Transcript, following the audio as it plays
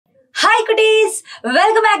Hi cuties!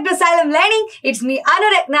 Welcome back to Xylem Learning. It's me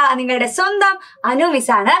Anuratna. നിങ്ങളുടെ സ്വന്തം Anu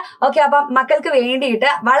miss ആണ്. Okay, അപ്പം മക്കൾക്ക് വേണ്ടിയിട്ട്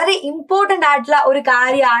വളരെ ഇമ്പോർട്ടന്റ് ആയിട്ടുള്ള ഒരു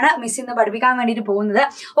കാര്യമാണ് മിസ് ഇന്ന് പഠിപ്പിക്കാൻ വേണ്ടിയിട്ട് പോകുന്നത്.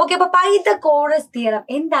 ഓക്കെ, അപ്പൊ പൈതഗോറസ് തിയറം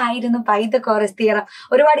എന്തായിരുന്നു? പൈതഗോറസ് തിയറം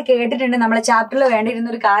ഒരുപാട് കേട്ടിട്ടുണ്ട്, നമ്മളെ ചാപ്റ്ററിൽ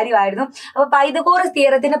വേണ്ടിയിരുന്ന ഒരു കാര്യമായിരുന്നു. അപ്പൊ പൈതഗോറസ്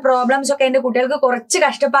തിയറത്തിന്റെ പ്രോബ്ലംസ് ഒക്കെ എന്റെ കുട്ടികൾക്ക് കുറച്ച്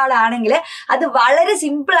കഷ്ടപ്പാടാണെങ്കിൽ അത് വളരെ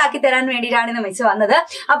സിമ്പിൾ ആക്കി തരാൻ വേണ്ടിയിട്ടാണ് ഇന്ന് മിസ് വന്നത്.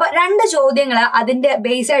 അപ്പൊ രണ്ട് ചോദ്യങ്ങൾ അതിന്റെ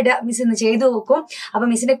ബേസ് ആയിട്ട് മിസ് ഇന്ന് ചെയ്തു നോക്കും. അപ്പൊ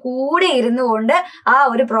മിസ്സിന്റെ കൂടെ ഇരുന്നു കൊണ്ട് ആ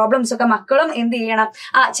ഒരു പ്രോബ്ലംസ് ഒക്കെ മക്കളും എന്ത് ചെയ്യണം,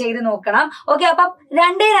 ചെയ്ത് നോക്കണം. ഓക്കെ, അപ്പം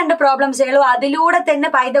രണ്ട് പ്രോബ്ലംസുകളും അതിലൂടെ തന്നെ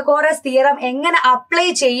പൈതഗോറസ് തിയറം എങ്ങനെ അപ്ലൈ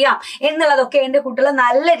ചെയ്യാം എന്നുള്ളതൊക്കെ എന്റെ കുട്ടികൾ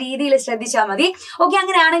നല്ല രീതിയിൽ ശ്രദ്ധിച്ചാൽ മതി. ഓക്കെ,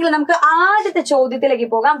 അങ്ങനെയാണെങ്കിൽ നമുക്ക് ആദ്യത്തെ ചോദ്യത്തിലേക്ക്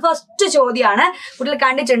പോകാം. ഫസ്റ്റ് ചോദ്യമാണ്, കുട്ടികൾ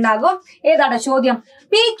കണ്ടിട്ടുണ്ടാകും. ഏതാണ് ചോദ്യം?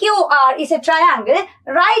 PQR is a triangle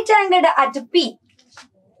right angled at P.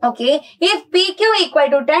 Okay, if PQ equal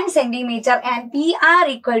to 10 centimeter and PR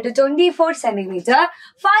equal to 24 centimeter,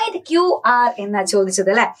 find QR എന്നാ ചോദിച്ചത്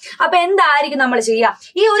അല്ലെ. അപ്പൊ എന്തായിരിക്കും നമ്മൾ ചെയ്യുക?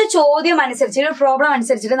 ഈ ഒരു ചോദ്യം അനുസരിച്ച്, ഒരു പ്രോബ്ലം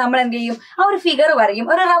അനുസരിച്ചിട്ട് നമ്മൾ എന്ത് ചെയ്യും? ആ ഒരു ഫിഗർ വരയ്ക്കും,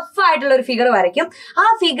 ഒരു റഫ് ആയിട്ടുള്ള ഒരു ഫിഗർ വരയ്ക്കും. ആ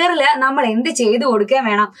ഫിഗറിൽ നമ്മൾ എന്ത് ചെയ്ത് കൊടുക്കാൻ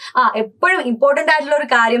വേണം? എപ്പോഴും ഇമ്പോർട്ടന്റ് ആയിട്ടുള്ള ഒരു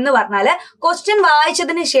കാര്യം എന്ന് പറഞ്ഞാല് ക്വസ്റ്റ്യൻ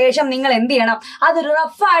വായിച്ചതിന് ശേഷം നിങ്ങൾ എന്ത് ചെയ്യണം? അതൊരു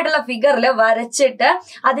റഫ് ആയിട്ടുള്ള ഫിഗറിൽ വരച്ചിട്ട്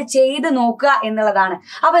അത് ചെയ്ത് നോക്കുക എന്നുള്ളതാണ്.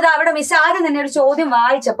 അപ്പൊ ഇത് അവിടെ മിസ് ആദ്യം തന്നെ ഒരു ചോദ്യം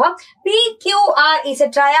വായിച്ച PQR is a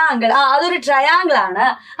triangle. അതൊരു ട്രയാങ്കിൾ ആണ്,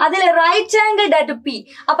 അതിൽ റൈറ്റ് ആംഗിൾഡ് അറ്റ് P.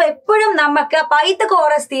 അപ്പൊ എപ്പോഴും നമുക്ക്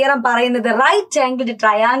പൈതഗോറസ് തിയറം പറയുന്നത് റൈറ്റ് ആംഗിൾഡ്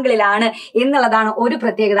ട്രയാങ്കിളിലാണ് എന്നുള്ളതാണ് ഒരു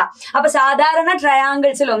പ്രത്യേകത. അപ്പൊ സാധാരണ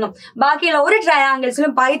ട്രയാങ്കിൾസിലൊന്നും, ബാക്കിയുള്ള ഒരു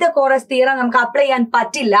ട്രയാങ്കിൾസിലും പൈതഗോറസ് തിയറം നമുക്ക് അപ്ലൈ ചെയ്യാൻ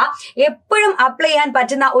പറ്റില്ല. എപ്പോഴും അപ്ലൈ ചെയ്യാൻ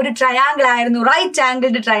പറ്റുന്ന ഒരു ട്രയാങ്കിൾ ആയിരുന്നു റൈറ്റ്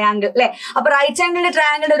ആംഗിൾഡ് ട്രയാങ്കിൾ അല്ലെ. അപ്പൊ റൈറ്റ് ആംഗിൾഡ്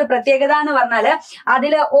ട്രയാങ്കിളിന്റെ ഒരു പ്രത്യേകത എന്ന് പറഞ്ഞാല്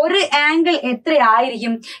അതില് ഒരു ആംഗിൾ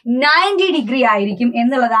എത്രയായിരിക്കും? 90 ഡിഗ്രി ആയിരിക്കും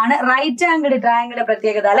എന്നുള്ളതാണ് റൈറ്റ് ആംഗിൾഡ് ട്രയാങ്കിളിന്റെ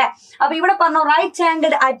പ്രത്യേകത അല്ലെ. അപ്പൊ ഇവിടെ പറഞ്ഞു റൈറ്റ്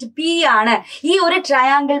ആംഗിൾഡ് അറ്റ് P ആണ്. ഈ ഒരു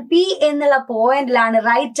ട്രയാങ്കിൾ P എന്നുള്ള പോയിന്റിലാണ്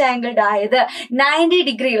റൈറ്റ് ആംഗിൾഡ് ആയത്, 90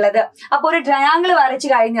 ഡിഗ്രി ഉള്ളത്. അപ്പൊ ഒരു ട്രയാങ്കിൾ വരച്ചു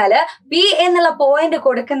കഴിഞ്ഞാല് P എന്നുള്ള പോയിന്റ്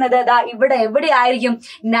കൊടുക്കുന്നത് ഇവിടെ എവിടെയായിരിക്കും?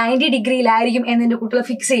 90 ഡിഗ്രിയിലായിരിക്കും എന്നതിന്റെ കുട്ടികൾ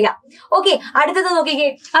ഫിക്സ് ചെയ്യാം. ഓക്കെ, അടുത്തത് നോക്കിക്കേ.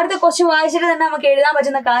 അടുത്ത ക്വസ്റ്റ്യൻ വായിച്ചിട്ട് തന്നെ നമുക്ക് എഴുതാൻ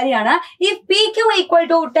പറ്റുന്ന കാര്യമാണ്. ഈ PQ equal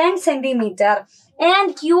to 10 centimeter and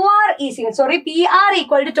PR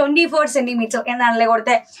equal to 24 centimeter എന്നാണല്ലേ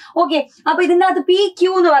കൊടുത്തത്. ഓക്കെ, അപ്പൊ ഇതിന്റെ അകത്ത് PQ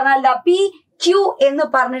എന്ന് പറഞ്ഞാൽ PQ എന്ന്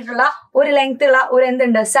പറഞ്ഞിട്ടുള്ള ഒരു ലെങ്ത് ഉള്ള ഒരു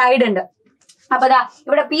എന്തുണ്ട്? സൈഡ് ഉണ്ട്. അപ്പൊ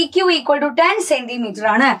ഇവിടെ PQ equal to 10 centimeter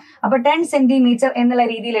ആണ്. അപ്പൊ 10 centimeter എന്നുള്ള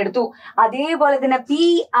രീതിയിൽ എടുത്തു. അതേപോലെ തന്നെ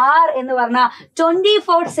PR എന്ന് പറഞ്ഞാൽ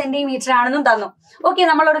 24 centimeter ആണെന്നും തന്നു. ഓക്കെ,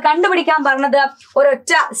 നമ്മളോട് കണ്ടുപിടിക്കാൻ പറഞ്ഞത്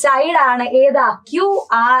ഒരൊറ്റ സൈഡാണ്. ഏതാ?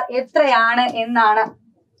 QR എത്രയാണ് എന്നാണ്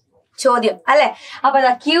ചോദ്യം അല്ലെ. അപ്പൊ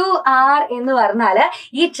QR എന്ന് പറഞ്ഞാല്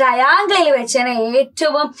ഈ ട്രയാങ്കിളിൽ വെച്ചതിന്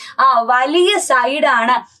ഏറ്റവും വലിയ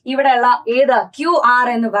സൈഡാണ് ഇവിടെയുള്ള ഏത്? QR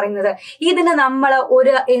എന്ന് പറയുന്നത്. ഇതിന് നമ്മൾ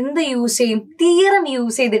ഒരു എന്ത് യൂസ് ചെയ്യും? തിയറം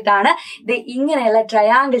യൂസ് ചെയ്തിട്ടാണ് ഇത് ഇങ്ങനെയുള്ള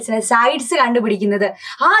ട്രയാങ്കിൾസിന് സൈഡ്സ് കണ്ടുപിടിക്കുന്നത്.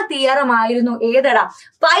 ആ തിയറം ആയിരുന്നു ഏതടാ?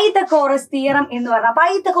 പൈതഗോറസ് തിയറം എന്ന് പറഞ്ഞാൽ.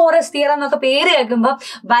 പൈതഗോറസ് തിയറം എന്നൊക്കെ പേര് കേൾക്കുമ്പോൾ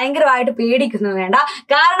ഭയങ്കരമായിട്ട് പേടിക്കുന്നു വേണ്ട.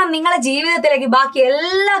 കാരണം നിങ്ങളുടെ ജീവിതത്തിലേക്ക് ബാക്കി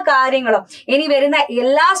എല്ലാ കാര്യങ്ങളും ഇനി വരുന്ന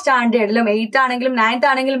എല്ലാ സ്റ്റാൻഡേർഡിലും, 8th ആണെങ്കിലും 9th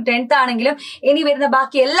ആണെങ്കിലും 10th ആണെങ്കിലും ഇനി വരുന്ന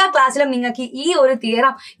ബാക്കി എല്ലാ ക്ലാസ്സിലും നിങ്ങൾക്ക് ഈ ഒരു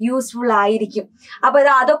തിയറം യൂസ്ഫുൾ ആയിരിക്കും. അപ്പൊ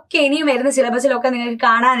അതൊക്കെ ഇനിയും വരുന്ന സിലബസിലൊക്കെ നിങ്ങൾക്ക്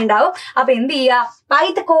കാണാനുണ്ടാവും. അപ്പൊ എന്ത് ചെയ്യുക?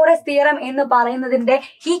 പൈതഗോറസ് തിയറം എന്ന് പറയുന്നതിന്റെ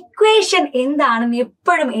ഇക്വേഷൻ എന്താണെന്ന്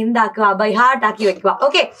എപ്പോഴും എന്താക്കുക? ബൈ ഹാർട്ട് ആക്കി വെക്കുക.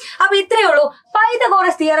 ഓക്കെ, അപ്പൊ ഇത്രയേ ഉള്ളൂ.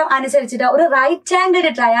 പൈതഗോറസ് തിയറം അനുസരിച്ചിട്ട് ഒരു റൈറ്റ്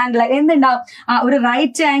ആംഗിൾഡ് ട്രയാങ്കിൾ എന്തുണ്ടാവും? ഒരു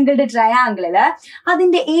റൈറ്റ് ആംഗിൾഡ് ട്രയാങ്കിളില്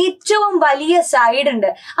അതിന്റെ ഏറ്റവും വലിയ സൈഡ് ഉണ്ട്.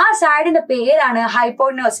 ആ സൈഡിന്റെ പേരാണ്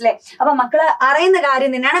ഹൈപ്പോട്ടനസ് അല്ലെ. അപ്പൊ മക്കള് അറിയുന്ന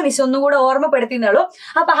കാര്യം തന്നെയാണ്, മിസ് ഒന്നുകൂടെ ഓർമ്മപ്പെടുത്തിയുള്ളൂ.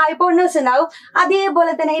 അപ്പൊ ഹൈപ്പോട്ടനസ് ഉണ്ടാവും.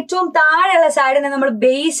 അതേപോലെ തന്നെ ഏറ്റവും താഴെയുള്ള സൈഡിനെ നമ്മൾ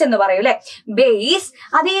ബേസ് എന്ന് പറയും അല്ലെ, ബേസ്.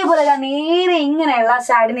 അതേപോലെ നേരെ ഇങ്ങനെയുള്ള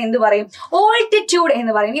സൈഡിനെ എന്ത് പറയും? ഓൾട്ടിറ്റ്യൂഡ്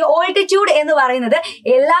എന്ന് പറയും. ഈ ഓൾട്ടിറ്റ്യൂഡ് എന്ന് പറയുന്നത്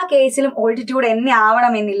എല്ലാ കേസിലും ഓൾട്ടിറ്റ്യൂഡ് തന്നെ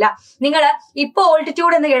ആവണമെന്നില്ല. നിങ്ങൾ ഇപ്പൊ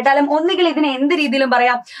ഓൾട്ടിറ്റ്യൂഡ് എന്ന് കേട്ടാലും ഒന്നുകിൽ ഇതിനെ എന്ത് രീതിയിലും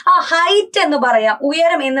പറയാം? ഹൈറ്റ് എന്ന് പറയാം,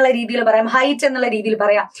 ഉയരം എന്നുള്ള രീതിയിൽ പറയാം, ഹൈറ്റ് എന്നുള്ള രീതിയിൽ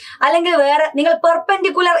പറയാം. അല്ലെങ്കിൽ വേറെ നിങ്ങൾ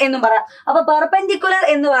പെർപെൻഡിക്കുലർ എന്നും പറയാം. അപ്പൊ പെർപെൻഡിക്കുലർ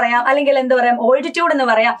എന്ന് പറയാം, അല്ലെങ്കിൽ എന്ത് പറയാം? ഓൾട്ടിറ്റ്യൂഡ് എന്ന്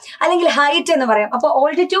പറയാം, അല്ലെങ്കിൽ ഹൈറ്റ് എന്ന് പറയാം. അപ്പൊ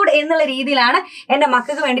ഓൾട്ടിറ്റ്യൂഡ് എന്നുള്ള രീതിയിലാണ് എന്റെ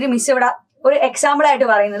മക്കൾക്ക് വേണ്ടിയിട്ട് മിസ് ഇവിടെ ഒരു എക്സാമ്പിൾ ആയിട്ട്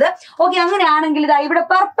പറയുന്നത്. ഓക്കെ, അങ്ങനെയാണെങ്കിൽ ഇവിടെ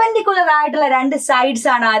പെർപെൻഡിക്കുലർ ആയിട്ടുള്ള രണ്ട് സൈഡ്സ്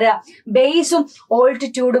ആണ് ആര്? ബേസും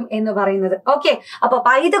ഓൾട്ടിറ്റ്യൂഡും എന്ന് പറയുന്നത്. ഓക്കെ, അപ്പൊ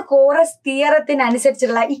പൈതഗോറസ്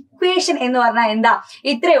തിയറത്തിനനുസരിച്ചുള്ള ഇക്വേഷൻ എന്ന് പറഞ്ഞാൽ എന്താ?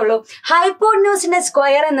 ഇത്രയേ ഉള്ളൂ. ഹൈപ്പോട്ടന്യൂസിന്റെ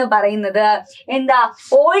സ്ക്വയർ എന്ന് പറയുന്നത് എന്താ?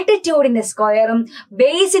 ഓൾട്ടിറ്റ്യൂഡിന്റെ സ്ക്വയറും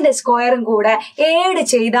ബേസിന്റെ സ്ക്വയറും കൂടെ ഏഡ്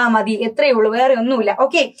ചെയ്താൽ മതി. എത്രയേ ഉള്ളൂ, വേറെ ഒന്നുമില്ല.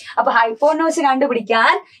 ഓക്കെ, അപ്പൊ ഹൈപ്പോട്ടന്യൂസ്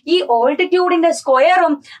കണ്ടുപിടിക്കാൻ ഈ ഓൾട്ടിറ്റ്യൂഡിന്റെ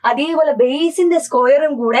സ്ക്വയറും അതേപോലെ ബേസിന്റെ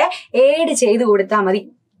സ്ക്വയറും കൂടെ ഏഡ് ചെയ്ത് കൊടുത്താൽ മതി.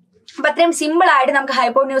 അപ്പൊ അത്രയും സിമ്പിൾ ആയിട്ട് നമുക്ക്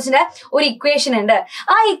ഹൈപ്പോട്ന്യൂസിന്റെ ഒരു ഇക്വേഷൻ ഉണ്ട്.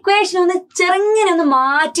 ആ ഇക്വേഷൻ ഒന്ന് ചെറുങ്ങനെ ഒന്ന്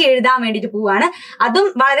മാറ്റി എഴുതാൻ വേണ്ടിട്ട് പോവാണ്. അതും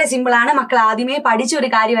വളരെ സിമ്പിൾ ആണ്. മക്കൾ ആദ്യമേ പഠിച്ച ഒരു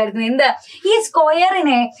കാര്യമായിരുന്നു. എന്ത്, ഈ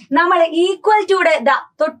സ്ക്വയറിനെ നമ്മൾ ഈക്വൽ ടൂടെ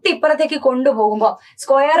തൊട്ടിപ്പുറത്തേക്ക് കൊണ്ടുപോകുമ്പോൾ,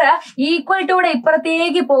 സ്ക്വയർ ഈക്വൽ ടൂടെ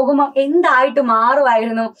ഇപ്പുറത്തേക്ക് പോകുമ്പോൾ എന്തായിട്ട്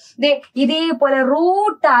മാറുമായിരുന്നു? ഇതേപോലെ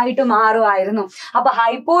റൂട്ടായിട്ട് മാറുമായിരുന്നു. അപ്പൊ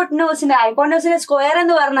ഹൈപ്പോട്ന്യൂസിന്റെ സ്ക്വയർ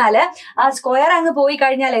എന്ന് പറഞ്ഞാല് ആ സ്ക്വയർ അങ്ങ് പോയി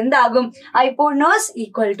കഴിഞ്ഞാൽ എന്താകും? Hypotenuse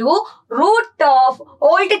equal to root of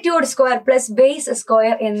altitude square plus base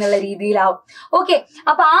square എന്നുള്ള രീതിയിലാവും. ഓക്കെ,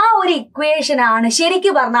 അപ്പൊ ആ ഒരു ഇക്വേഷൻ ആണ്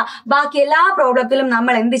ശരിക്കും പറഞ്ഞാൽ ബാക്കി എല്ലാ പ്രോബ്ലത്തിലും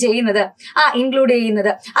നമ്മൾ എന്ത് ചെയ്യുന്നത്, ഇൻക്ലൂഡ്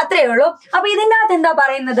ചെയ്യുന്നത്. അത്രയേ ഉള്ളൂ. അപ്പൊ ഇതിൻ്റെ അകത്ത് എന്താ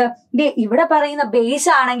പറയുന്നത്? ഇവിടെ പറയുന്ന ബേസ്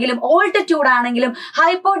ആണെങ്കിലും ഓൾട്ടിറ്റ്യൂഡ് ആണെങ്കിലും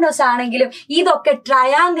ഹൈപ്പോട്ന്യൂസ് ആണെങ്കിലും ഇതൊക്കെ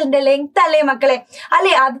ട്രയാങ്കിളിന്റെ ലെങ്ത് അല്ലേ മക്കളെ?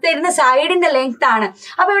 അല്ലെ, അത് തരുന്ന സൈഡിന്റെ ലെങ്ത് ആണ്.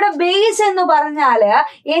 അപ്പൊ ഇവിടെ ബേസ് എന്ന് പറഞ്ഞാല്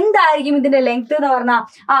എന്തായിരിക്കും ഇതിന്റെ ലെങ്ത് എന്ന് പറഞ്ഞാൽ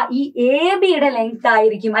ഈ എ ബിയുടെ ലെങ്ത്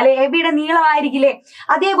ആയിരിക്കും, അല്ലെ എ ബിയുടെ നീളമായിരിക്കില്ലേ?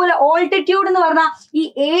 അതേപോലെ ഓൾട്ടിറ്റ്യൂഡ് എന്ന് പറഞ്ഞാൽ ഈ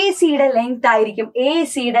എ സിയുടെ ലെങ്ത് ആയിരിക്കും, എ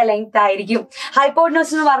സിയുടെ ലെങ്ത് ആയിരിക്കും.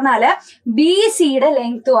 ഹൈപ്പോട്ന്യൂസ് എന്ന് പറഞ്ഞാല് ബി സിയുടെ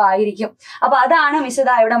ലെങ്ത്തും ആയിരിക്കും. അപ്പൊ അതാണ് മിസ്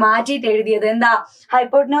ഇതാ ഇവിടെ മാറ്റിയിട്ട് എഴുതിയത്. എന്താ,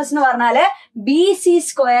 ഹൈപ്പോട്ന്യൂസ് എന്ന് പറഞ്ഞാല് ബി സി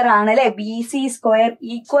സ്ക്വയർ ആണ്, അല്ലെ? B C square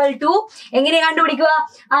equal to എങ്ങനെ കണ്ടുപിടിക്കുക?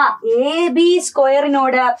 A B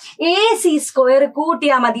സ്ക്വയറിനോട് A C square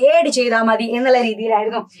കൂട്ടിയാൽ മതി, ഏഡ് ചെയ്താൽ മതി എന്നുള്ള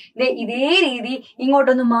രീതിയിലായിരുന്നു. ഇതേ രീതി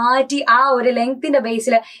ഇങ്ങോട്ടൊന്ന് മാറ്റി ആ ഒരു ലെങ്ത്തിന്റെ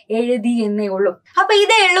ബേസിൽ എഴുതി എന്നേ ഉള്ളൂ. അപ്പൊ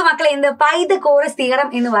ഇതേ ഉള്ളൂ മക്കളെ എന്ത്, പൈതഗോറസ് തിയറം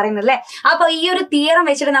എന്ന് പറയുന്നത്, അല്ലെ? അപ്പൊ ഈ ഒരു തിയറം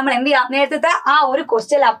വെച്ചിട്ട് നമ്മൾ എന്ത് ചെയ്യാം, നേരത്തെ ആ ഒരു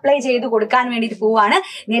ക്വസ്റ്റ്യൻ അപ്ലൈ ചെയ്ത് കൊടുക്കാൻ വേണ്ടിട്ട് പോവാണ്.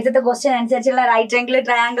 നേരത്തെ ക്വസ്റ്റ്യൻ അനുസരിച്ചുള്ള റൈറ്റ് ആംഗിൾ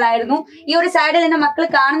ട്രയാംഗിൾ ആയിരുന്നു. ഈ ഒരു സൈഡിൽ തന്നെ മക്കൾ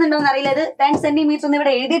കാണുന്നുണ്ടോ എന്ന് അറിയില്ല, അത് 10 സെന്റിമീറ്റർ എന്ന്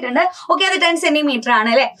ഇവിടെ എഴുതിയിട്ടുണ്ട്. ഓക്കെ, അത് 10 സെന്റിമീറ്റർ ആണ്,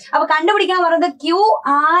 അല്ലെ? അപ്പൊ കണ്ടുപിടിക്കാൻ പറയുന്നത്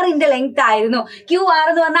QR-ന്റെ ലെങ്ത് ആയിരുന്നു. QR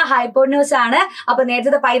എന്ന് പറഞ്ഞാൽ ഹൈപ്പോട്ന്യൂസ് ആണ്. അപ്പൊ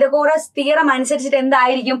നേരത്തെ പൈതഗോറസ് തിയറം അനുസരിച്ചിട്ട്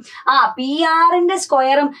എന്തായിരിക്കും? PR-ന്റെ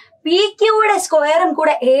സ്ക്വയറും PQ-യുടെ സ്ക്വയറും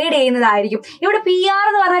കൂടെ ഏഡ് ചെയ്യുന്നതായിരിക്കും. ഇവിടെ PR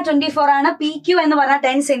എന്ന് പറഞ്ഞാൽ 24 ആണ്, PQ എന്ന് പറഞ്ഞാൽ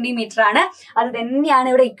 10 സെന്റിമീറ്റർ ആണ്. അത് തന്നെയാണ്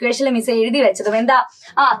ഇവിടെ ഇക്വേഷനിൽ മിസ് എഴുതി വെച്ചത്. എന്താ,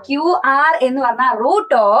 QR എന്ന് പറഞ്ഞാൽ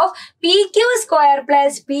root of PQ square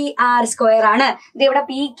plus PR square ആണ്. ഇത് ഇവിടെ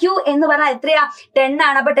PQ എന്ന് പറഞ്ഞാൽ എത്രയാ? 10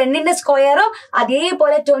 ആണ്. അപ്പൊ 10ന്റെ സ്ക്വയറും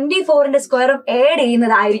അതേപോലെ 24ന്റെ സ്ക്വയറും ഏഡ്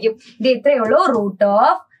ചെയ്യുന്നതായിരിക്കും. ഇത് ഇത്രയേ ഉള്ളൂ, root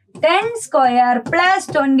of 10 square plus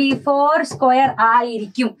 24 square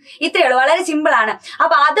ആയിരിക്കും. ഇത്രയേ ഉള്ളൂ, വളരെ സിമ്പിൾ ആണ്.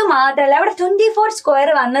 അപ്പൊ അത് മാത്രമല്ല, ഇവിടെ 24 സ്ക്വയർ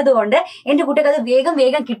വന്നതുകൊണ്ട് എന്റെ കുട്ടിക്ക് അത് വേഗം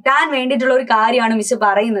വേഗം കിട്ടാൻ വേണ്ടിയിട്ടുള്ള ഒരു കാര്യമാണ് മിസ്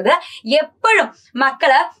പറയുന്നത്. എപ്പോഴും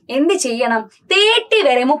മക്കള് എന്ത് ചെയ്യണം, 30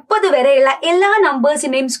 വരെ 30 വരെയുള്ള എല്ലാ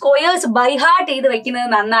നമ്പേഴ്സിന്റെയും സ്ക്വയേഴ്സ് ബൈഹാർട്ട് ചെയ്ത്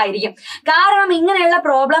വെക്കുന്നത് നന്നായിരിക്കും. കാരണം ഇങ്ങനെയുള്ള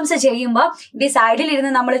പ്രോബ്ലംസ് ചെയ്യുമ്പോൾ ഇത് സൈഡിൽ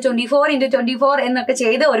ഇരുന്ന് നമ്മൾ 24 × 24 എന്നൊക്കെ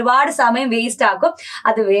ചെയ്ത് ഒരുപാട് സമയം വേസ്റ്റ് ആക്കും.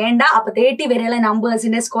 അത് വേണ്ട. അപ്പൊ 30 വരെയുള്ള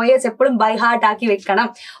നമ്പേഴ്സിന്റെ സ്ക്വയേഴ്സ് എപ്പോഴും ബൈഹാർട്ട് ആക്കി വെക്കണം.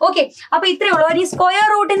 ഓക്കെ, അപ്പൊ ഇത്രയേ ഉള്ളൂ. ഈ സ്ക്വയർ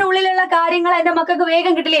റൂട്ടിന്റെ ഉള്ളിലുള്ള കാര്യങ്ങൾ എന്റെ മക്കൾക്ക്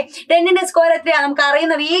വേഗം കിട്ടില്ലേ? 10ന്റെ സ്ക്വയർ എത്രയാ? നമുക്ക്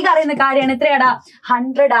വേഗം അറിയുന്ന കാര്യമാണ്. എത്രയാടാ?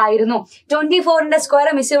 100 ആയിരുന്നു. 24ന്റെ സ്ക്വയർ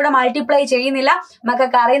മിസ് ഇവിടെ മൾട്ടിപ്ലൈ ചെയ്യുന്നില്ല,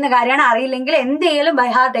 മക്കൾക്ക് അറിയുന്ന കാര്യമാണ്. അറിയില്ലെങ്കിൽ എന്തെങ്കിലും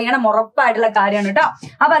ബൈഹാർട്ട് ചെയ്യണം, ഉറപ്പായിട്ടുള്ള കാര്യമാണ് കേട്ടോ.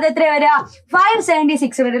 അപ്പൊ അത് എത്രയാ വരിക?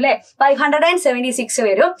 576 വരും, അല്ലെ? 576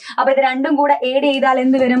 വരും. അപ്പൊ ഇത് രണ്ടും കൂടെ ഏഡ് ചെയ്താൽ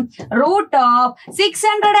എന്ത് വരും? റൂട്ട് ഓഫ്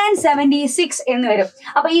 676 എന്ന് വരും.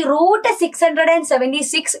 അപ്പൊ ഈ റൂട്ട്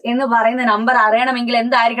 676 എന്ന് പറയുന്ന നമ്പർ അറിയണമെങ്കിൽ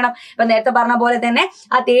എന്തായിരിക്കണം? ഇപ്പൊ നേരത്തെ പറഞ്ഞ പോലെ തന്നെ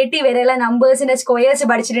ആ 30 വരെയുള്ള നമ്പേഴ്സിന്റെ സ്ക്വയേഴ്സ്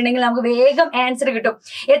പഠിച്ചിട്ടുണ്ടെങ്കിൽ നമുക്ക് വേഗം ആൻസർ കിട്ടും.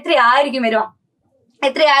 എത്രയായിരിക്കും വരിക?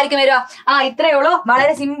 ഇത്രയേ ഉള്ളൂ.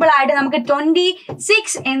 വളരെ സിമ്പിൾ ആയിട്ട് നമുക്ക്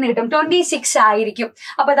 26 എന്ന് കിട്ടും. 26 ആയിരിക്കും.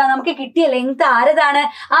 അപ്പൊ ഇതാ നമുക്ക് കിട്ടിയ ലെങ്ത് ആരതാണ്?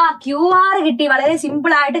 QR കിട്ടി. വളരെ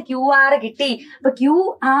സിമ്പിൾ ആയിട്ട് QR കിട്ടി. അപ്പൊ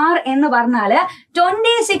QR എന്ന് പറഞ്ഞാല്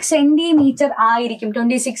 26 സെന്റിമീറ്റർ ആയിരിക്കും.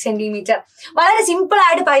 26 സെന്റിമീറ്റർ. വളരെ സിമ്പിൾ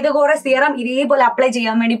ആയിട്ട് പൈതഗോറസ് തിയറം ഇതേപോലെ അപ്ലൈ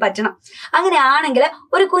ചെയ്യാൻ വേണ്ടി പറ്റണം. അങ്ങനെയാണെങ്കിൽ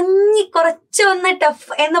ഒരു കുറച്ചൊന്ന് ടഫ്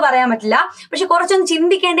എന്ന് പറയാൻ പറ്റില്ല, പക്ഷെ കുറച്ചൊന്ന്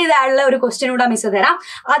ചിന്തിക്കേണ്ടതായുള്ള ഒരു ക്വസ്റ്റ്യൻ കൂടെ മിസ് തരാം.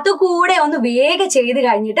 അതുകൂടെ ഒന്ന് വേഗം ചെയ്ത്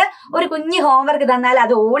കഴിഞ്ഞിട്ട് ഒരു കുഞ്ഞ് ഹോംവർക്ക് തന്നാൽ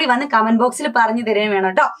അത് ഓടി വന്ന് കമന്റ് ബോക്സിൽ പറഞ്ഞു തരുകയും വേണം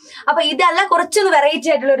കേട്ടോ. അപ്പൊ ഇതല്ല, കുറച്ചൊന്ന് വെറൈറ്റി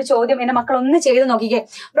ആയിട്ടുള്ള ഒരു ചോദ്യം എന്റെ മക്കൾ ഒന്ന് ചെയ്ത് നോക്കിക്കേ.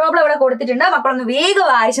 പ്രോബ്ലം ഇവിടെ കൊടുത്തിട്ടുണ്ട്, മക്കളൊന്ന് വേഗം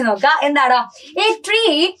വായിച്ചു നോക്കാം. എന്താടാ? A tree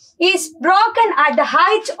is broken at the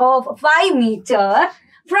height of 5 meter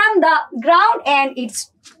from the ground and its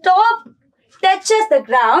top touches the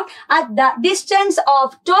ground at the distance of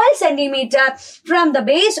 12 centimeter from the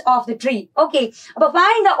base of the tree. Okay, അപ്പൊ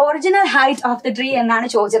find the original height of the tree എന്നാണ്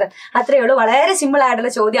ചോദിച്ചത്. അത്രയേ ഉള്ളൂ. വളരെ simple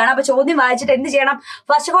ആയിട്ടുള്ള ചോദ്യമാണ്. അപ്പൊ ചോദ്യം വായിച്ചിട്ട് എന്ത് ചെയ്യണം?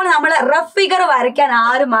 ഫസ്റ്റ് ഓഫ് ഓൾ നമ്മൾ റഫ് ഫിഗർ വരയ്ക്കാൻ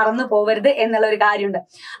ആരും മറന്നു പോകരുത് എന്നുള്ള ഒരു കാര്യമുണ്ട്.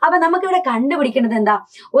 അപ്പൊ നമുക്കിവിടെ കണ്ടുപിടിക്കേണ്ടത് എന്താ?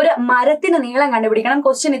 ഒരു മരത്തിന് നീളം കണ്ടുപിടിക്കണം.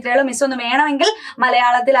 ക്വസ്റ്റ്യൻ ഇത്രയുള്ളൂ. മിസ് ഒന്ന് വേണമെങ്കിൽ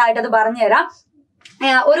മലയാളത്തിലായിട്ട് അത് പറഞ്ഞുതരാം.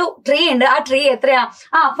 ഒരു ട്രീ ഉണ്ട്. ആ ട്രീ എത്രയാ?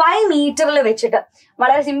 5 മീറ്ററിൽ വെച്ചിട്ട്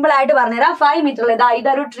വളരെ സിമ്പിൾ ആയിട്ട് പറഞ്ഞുതരാം. 5 മീറ്റർ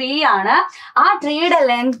ഇതൊരു ട്രീ ആണ്. ആ ട്രീയുടെ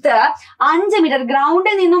ലെങ്ത് 5 മീറ്റർ.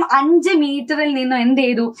 ഗ്രൗണ്ടിൽ നിന്നും 5 മീറ്ററിൽ നിന്നും എന്ത്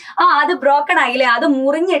ചെയ്തു? അത് ബ്രോക്കൺ ആയില്ലേ, അത്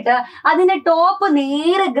മുറിഞ്ഞിട്ട് അതിന്റെ ടോപ്പ്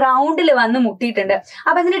നേരെ ഗ്രൗണ്ടിൽ വന്ന് മുട്ടിയിട്ടുണ്ട്.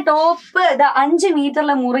 അപ്പൊ ഇതിന്റെ ടോപ്പ് 5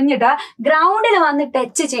 മീറ്ററിൽ മുറിഞ്ഞിട്ട് ഗ്രൗണ്ടിൽ വന്ന്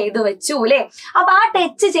ടച്ച് ചെയ്ത് വെച്ചു അല്ലെ. അപ്പൊ ആ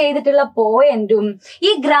ടച്ച് ചെയ്തിട്ടുള്ള പോയിന്റും ഈ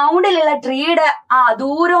ഗ്രൗണ്ടിലുള്ള ട്രീയുടെ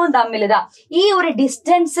ദൂരവും തമ്മിൽ ഈ ഒരു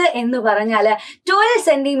ഡിസ്റ്റൻസ് എന്ന് പറഞ്ഞാല് 12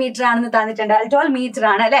 സെന്റിമീറ്റർ ആണെന്ന് തന്നിട്ടുണ്ട്. 12 മീറ്റർ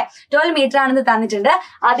ആണ് അല്ലെ, 12 മീറ്റർ ആണെന്ന് തന്നിട്ടുണ്ട്.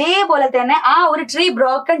 അതേപോലെ തന്നെ ആ ഒരു ട്രീ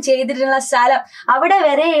ബ്രോക്കൺ ചെയ്തിട്ടുള്ള സ്ഥലം അവിടെ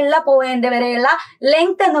വരെയുള്ള പോയിന്റ് വരെയുള്ള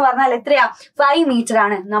ലെങ്ത് എന്ന് പറഞ്ഞാൽ എത്രയാ? 5 മീറ്റർ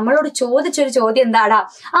ആണ്. നമ്മളോട് ചോദിച്ചൊരു ചോദ്യം എന്താടാ?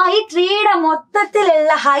 ഈ ട്രീയുടെ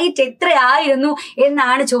മൊത്തത്തിലുള്ള ഹൈറ്റ് എത്രയായിരുന്നു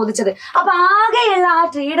എന്നാണ് ചോദിച്ചത്. അപ്പൊ ആകെയുള്ള ആ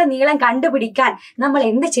ട്രീയുടെ നീളം കണ്ടുപിടിക്കാൻ നമ്മൾ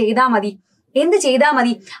എന്ത് ചെയ്താൽ മതി?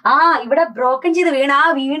 ഇവിടെ ബ്രോക്കൺ ചെയ്ത്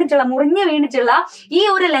വീണിട്ടുള്ള മുറിഞ്ഞ് വീണിട്ടുള്ള ഈ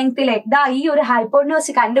ഒരു ലെങ്ത്തിലെ ഈ ഒരു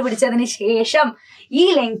ഹൈപ്പോട്ടന്യൂസ് കണ്ടുപിടിച്ചതിന് ശേഷം ഈ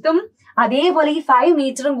ലെങ്ത്തും അതേപോലെ ഈ 5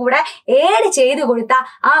 മീറ്ററും കൂടെ ഏഡ് ചെയ്ത് കൊടുത്താൽ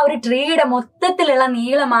ആ ഒരു ട്രീയുടെ മൊത്തത്തിലുള്ള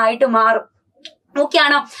നീളമായിട്ട് മാറും. ഓക്കെ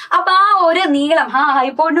ആണോ? അപ്പൊ ആ ഒരു നീളം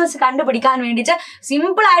ഹൈപ്പോട്ടന്യൂസ് കണ്ടുപിടിക്കാൻ വേണ്ടിയിട്ട്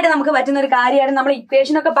സിമ്പിൾ ആയിട്ട് നമുക്ക് പറ്റുന്ന ഒരു കാര്യമാണ്. നമ്മൾ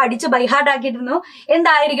ഇക്വേഷൻ ഒക്കെ പഠിച്ച് ബൈഹാർട്ട് ആക്കിയിരുന്നു.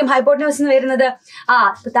 എന്തായിരിക്കും ഹൈപ്പോട്ടന്യൂസ് എന്ന് വരുന്നത്?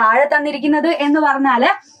 താഴെ തന്നിരിക്കുന്നത് എന്ന്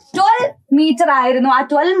പറഞ്ഞാല് 12 മീറ്റർ ആയിരുന്നു. ആ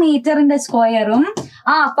 12 മീറ്ററിന്റെ സ്ക്വയറും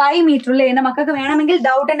 5 മീറ്ററിലെ എന്റെ മക്കൾക്ക് വേണമെങ്കിൽ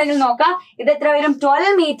ഡൗട്ട് ഉണ്ടെങ്കിൽ നോക്കാം. ഇത് എത്ര വരും?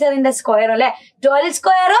 12 മീറ്ററിന്റെ സ്ക്വയറും അല്ലെ, 12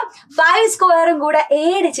 സ്ക്വയറും 5 സ്ക്വയറും കൂടെ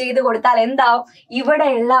ഏഡ് ചെയ്ത് കൊടുത്താൽ എന്താവും?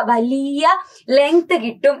 ഇവിടെയുള്ള വലിയ ലെങ്ത്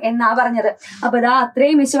കിട്ടും എന്നാ പറഞ്ഞത്. അപ്പൊ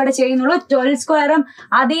അത്രയും മിസ് ഇവിടെ ചെയ്യുന്നുള്ളൂ. 12 സ്ക്വയറും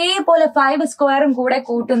അതേപോലെ 5 സ്ക്വയറും കൂടെ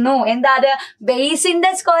കൂട്ടുന്നു. എന്താ അത്?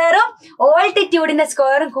 ബേസിന്റെ സ്ക്വയറും ഓൾട്ടിറ്റ്യൂഡിന്റെ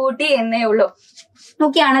സ്ക്വയറും കൂട്ടി എന്നേ ഉള്ളൂ.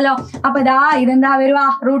 ഓക്കെ ആണല്ലോ? അപ്പൊ ഇതെന്താ വരുവാ?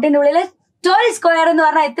 റൂട്ടിന്റെ ഉള്ളില് 12 സ്ക്വയർ എന്ന്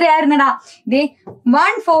പറഞ്ഞാൽ എത്രയായിരുന്നടാ?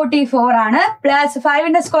 144 ആണ്. പ്ലസ്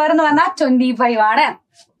 5ന്റെ സ്ക്വയർ എന്ന് പറഞ്ഞാൽ 25 ആണ്.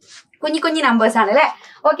 കുഞ്ഞു നമ്പേഴ്സ് ആണ് അല്ലെ.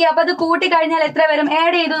 ഓക്കെ, അപ്പൊ അത് കൂട്ടി കഴിഞ്ഞാൽ എത്ര വരും?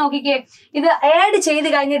 ആഡ് ചെയ്ത് നോക്കിക്കേ. ഇത് ആഡ് ചെയ്ത്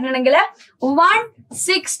കഴിഞ്ഞിട്ടുണ്ടെങ്കിൽ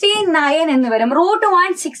 169 എന്ന് വരും. റൂട്ട്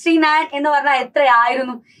 169 എന്ന് പറഞ്ഞാൽ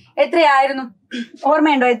എത്രയായിരുന്നു?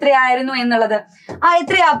 ഓർമ്മയുണ്ടോ എത്രയായിരുന്നു എന്നുള്ളത്?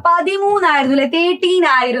 എത്രയാ? 13 ആയിരുന്നു അല്ലെ, 13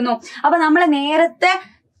 ആയിരുന്നു. അപ്പൊ നമ്മൾ നേരത്തെ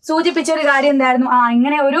സൂചിപ്പിച്ച ഒരു കാര്യം എന്തായിരുന്നു?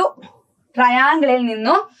 ഇങ്ങനെ ഒരു ട്രയാങ്കിളിൽ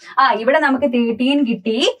നിന്നും ഇവിടെ നമുക്ക് 13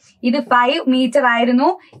 കിട്ടി. ഇത് 5 മീറ്റർ ആയിരുന്നു,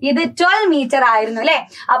 ഇത് 12 മീറ്റർ ആയിരുന്നു അല്ലെ.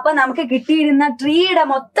 അപ്പൊ നമുക്ക് കിട്ടിയിരുന്ന ട്രീയുടെ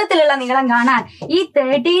മൊത്തത്തിലുള്ള നീളം കാണാൻ ഈ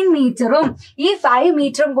 13 മീറ്ററും ഈ 5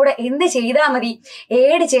 മീറ്ററും കൂടെ എന്ത് ചെയ്താൽ മതി?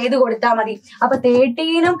 ഏഡ് ചെയ്ത് കൊടുത്താൽ മതി. അപ്പൊ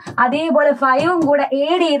 13ഉം അതേപോലെ 5ഉം കൂടെ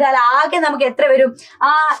ഏഡ് ചെയ്താൽ ആകെ നമുക്ക് എത്ര വരും?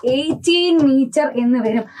 18 മീറ്റർ എന്ന്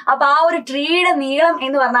വരും. അപ്പൊ ആ ഒരു ട്രീയുടെ നീളം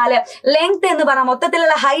എന്ന് പറഞ്ഞാല് ലെങ്ത് എന്ന് പറഞ്ഞാൽ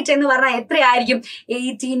മൊത്തത്തിലുള്ള ഹൈറ്റ് എന്ന് പറഞ്ഞാൽ എത്രയായിരിക്കും?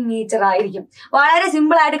 18 മീറ്റർ ആയിരിക്കും. വളരെ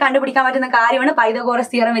സിമ്പിൾ ആയിട്ട് കണ്ടുപിടിക്കാൻ പറ്റുന്ന കാര്യമാണ്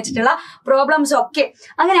പൈതഗോറസ് തിയറം വെച്ചിട്ടുള്ള പ്രോബ്ലംസ് ഒക്കെ.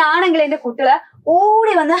 അങ്ങനെയാണെങ്കിൽ എന്റെ കുട്ടികള്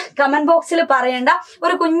ഓടി വന്ന് കമന്റ് ബോക്സിൽ പറയേണ്ട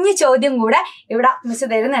ഒരു കുഞ്ഞു ചോദ്യം കൂടെ ഇവിടെ മിസ്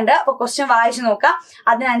തരുന്നുണ്ട്. അപ്പൊ ക്വസ്റ്റ്യൻ വായിച്ചു നോക്കാം.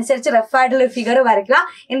 അതിനനുസരിച്ച് റഫ് ആയിട്ടുള്ള ഒരു ഫിഗർ വരയ്ക്കുക.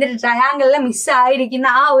 എന്നിട്ട് ട്രയാങ്കിളിൽ മിസ് ആയിരിക്കുന്ന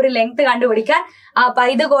ആ ഒരു ലെങ്ത് കണ്ടുപിടിക്കാൻ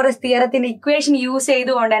പൈതഗോറസ് തിയറത്തിന്റെ ഇക്വേഷൻ യൂസ്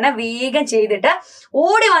ചെയ്തുകൊണ്ട് തന്നെ വേഗം ചെയ്തിട്ട്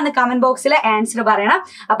ഓടി വന്ന് കമന്റ് ബോക്സിൽ ആൻസർ പറയണം.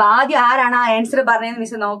 അപ്പൊ ആദ്യം ആരാണ് ആ ആൻസർ പറഞ്ഞതെന്ന്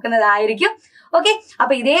മിസ് നോക്കുന്നതായിരിക്കും. ഓക്കെ,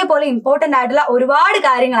 അപ്പൊ ഇതേപോലെ ഇമ്പോർട്ടന്റ് ആയിട്ടുള്ള ഒരുപാട്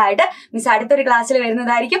കാര്യങ്ങളായിട്ട് മിസ് അടുത്തൊരു ക്ലാസ്സിൽ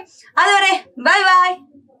വരുന്നതായിരിക്കും. അതുവരെ ബൈ ബൈ.